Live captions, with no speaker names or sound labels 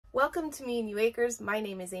Welcome to Me and You Acres. My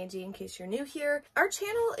name is Angie, in case you're new here. Our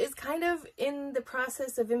channel is kind of in the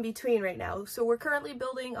process of in between right now. So we're currently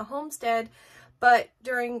building a homestead, but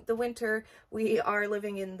during the winter, we are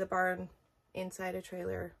living in the barn inside a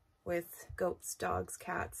trailer with goats, dogs,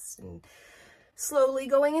 cats, and slowly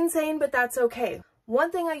going insane, but that's okay.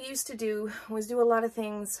 One thing I used to do was do a lot of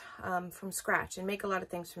things from scratch and make a lot of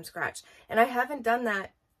things from scratch. And I haven't done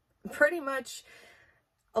that pretty much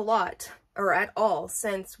a lot or at all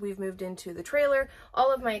since we've moved into the trailer.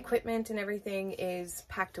 All of my equipment and everything is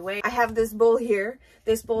packed away. I have this bowl here.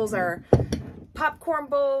 This bowl's our popcorn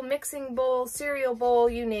bowl, mixing bowl, cereal bowl,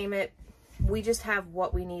 you name it. We just have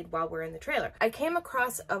what we need while we're in the trailer. I came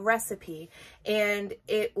across a recipe and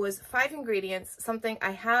it was 5 ingredients, something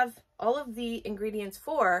I have all of the ingredients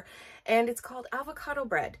for, and it's called avocado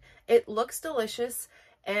bread. It looks delicious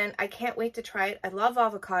and I can't wait to try it. I love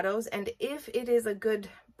avocados, and if it is a good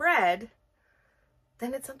bread,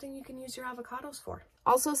 then it's something you can use your avocados for.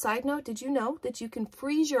 Also, side note, did you know that you can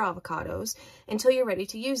freeze your avocados until you're ready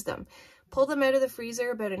to use them? Pull them out of the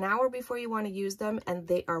freezer about an hour before you want to use them, and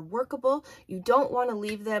they are workable. You don't want to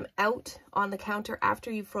leave them out on the counter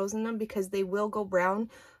after you've frozen them because they will go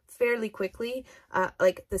brown fairly quickly,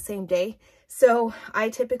 like the same day. So I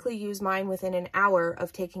typically use mine within an hour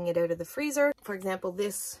of taking it out of the freezer. For example,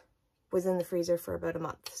 this was in the freezer for about a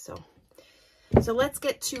month. So let's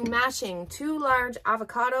get to mashing 2 large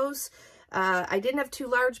avocados. I didn't have 2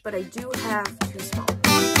 large, but I do have 2 small.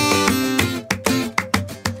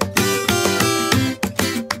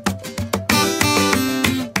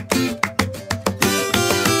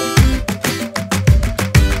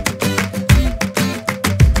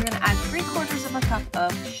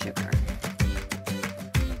 Of sugar. I'm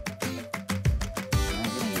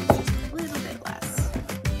going to use just a little bit less.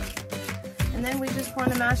 And then we just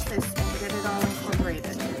want to mash this and get it all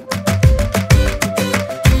incorporated.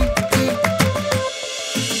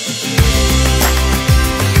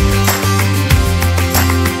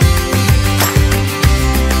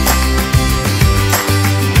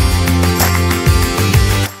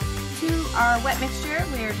 To our wet mixture,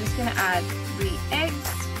 we are just going to add 3 eggs.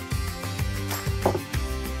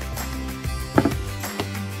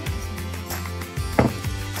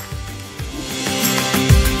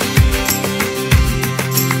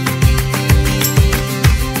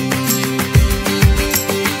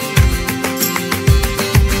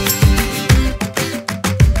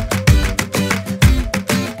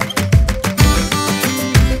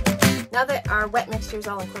 Our wet mixture is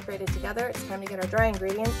all incorporated together. It's time to get our dry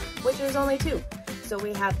ingredients, which is only 2. So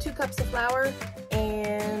we have 2 cups of flour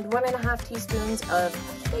and 1.5 teaspoons of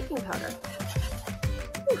baking powder.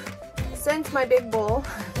 Whew. Since my big bowl,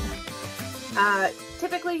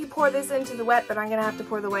 typically you pour this into the wet, but I'm gonna have to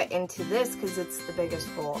pour the wet into this because it's the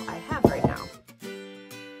biggest bowl I have right now.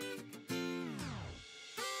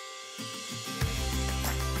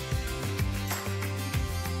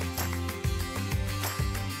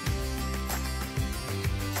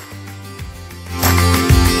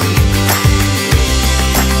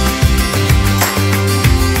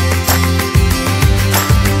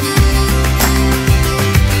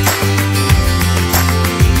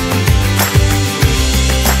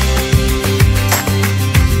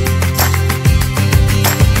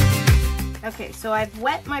 Okay, so I've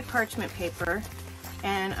wet my parchment paper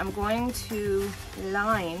and I'm going to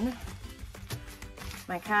line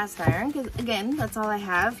my cast iron because, again, that's all I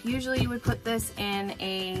have. Usually you would put this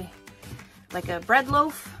in like a bread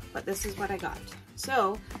loaf, but this is what I got.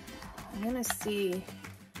 So I'm gonna see.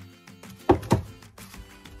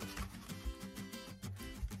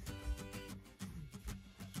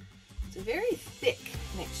 It's a very thick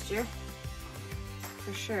mixture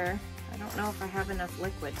for sure. I don't know if I have enough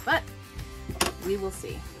liquid, but we will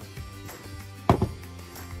see.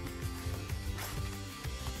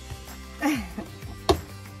 Okay,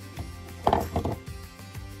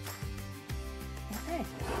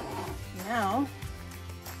 now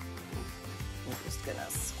I'm just gonna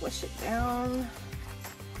squish it down,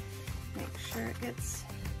 make sure it gets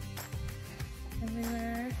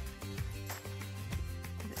everywhere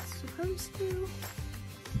that it's supposed to.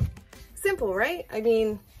 Simple, right? I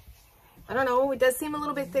mean, I don't know, it does seem a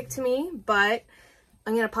little bit thick to me, but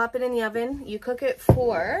I'm gonna pop it in the oven. You cook it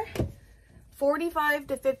for 45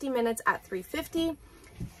 to 50 minutes at 350.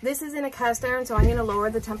 This is in a cast iron, so I'm gonna lower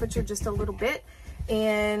the temperature just a little bit,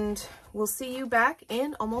 and we'll see you back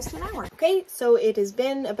in almost an hour. Okay, so it has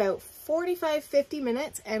been about 45-50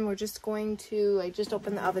 minutes, and we're just going to, I just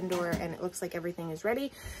opened the oven door and it looks like everything is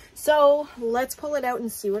ready. So let's pull it out and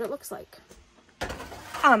see what it looks like.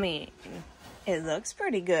 I mean, it looks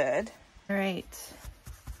pretty good. All right,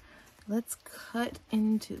 let's cut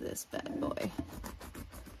into this bad boy.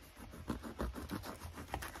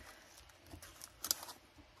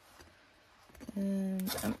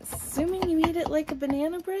 And I'm assuming you eat it like a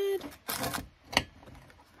banana bread.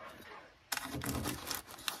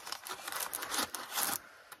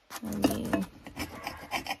 I mean, it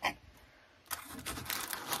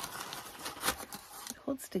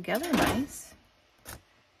holds together nice.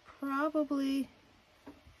 Probably,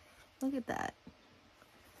 look at that.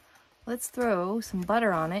 Let's throw some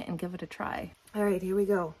butter on it and give it a try. All right, here we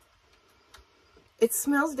go. It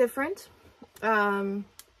smells different.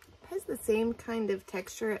 Has the same kind of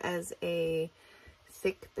texture as a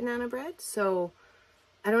thick banana bread. So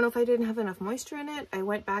I don't know if I didn't have enough moisture in it. I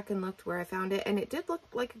went back and looked where I found it, and it did look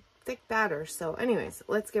like a thick batter. So anyways,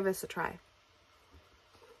 let's give this a try.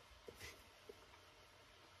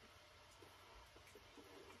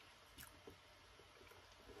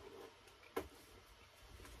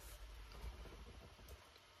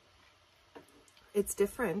 It's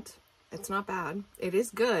different. It's not bad. It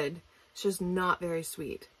is good. It's just not very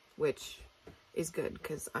sweet, which is good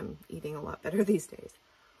because I'm eating a lot better these days.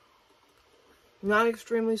 Not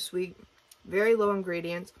extremely sweet, very low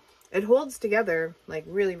ingredients. It holds together like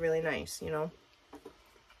really, really nice, you know.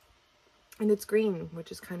 And it's green,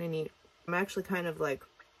 which is kind of neat. I'm actually kind of like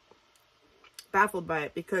baffled by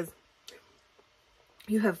it because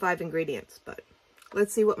you have 5 ingredients, but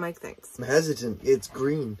let's see what Mike thinks. I'm hesitant. It's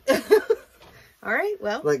green. All right,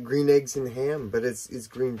 well. Like green eggs and ham, but it's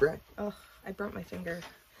green bread. Oh, I burnt my finger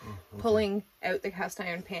pulling out the cast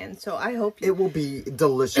iron pan, so I hope it will be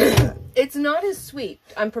delicious. It's not as sweet.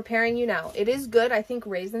 I'm preparing you now. It is good. I think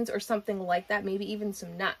raisins or something like that, maybe even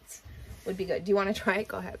some nuts would be good. Do you want to try it?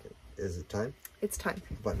 Go ahead. Is it time? It's time.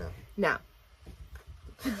 But now. Now.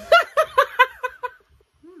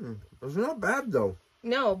 It's not bad though.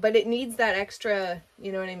 No, but it needs that extra,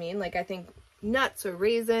 you know what I mean? Like I think nuts or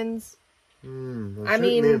raisins. I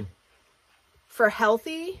mean, for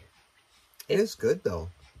healthy, it is good though.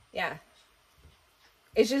 Yeah,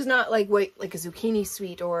 it's just not like a zucchini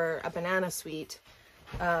sweet or a banana sweet,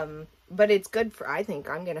 but it's good for. I think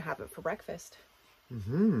I'm gonna have it for breakfast.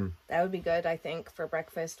 That would be good. I think for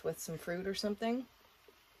breakfast with some fruit or something.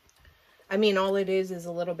 I mean, all it is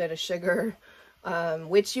a little bit of sugar,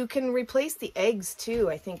 which you can replace the eggs too,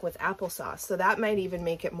 I think, with applesauce. So that might even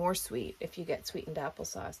make it more sweet if you get sweetened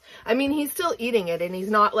applesauce. I mean, he's still eating it and he's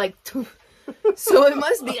not like, so it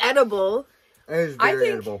must be edible. It is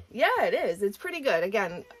very edible. Yeah, it is. It's pretty good.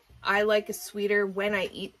 Again, I like a sweeter, when I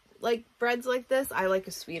eat like breads like this, I like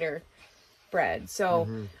a sweeter bread. So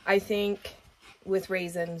I think with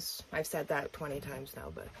raisins, I've said that 20 times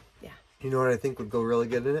now, but yeah. You know what I think would go really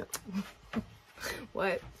good in it?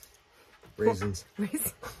 What? Raisins.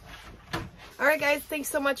 Raisins. All right, guys. Thanks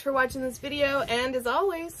so much for watching this video. And as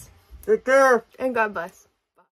always, take care. And God bless.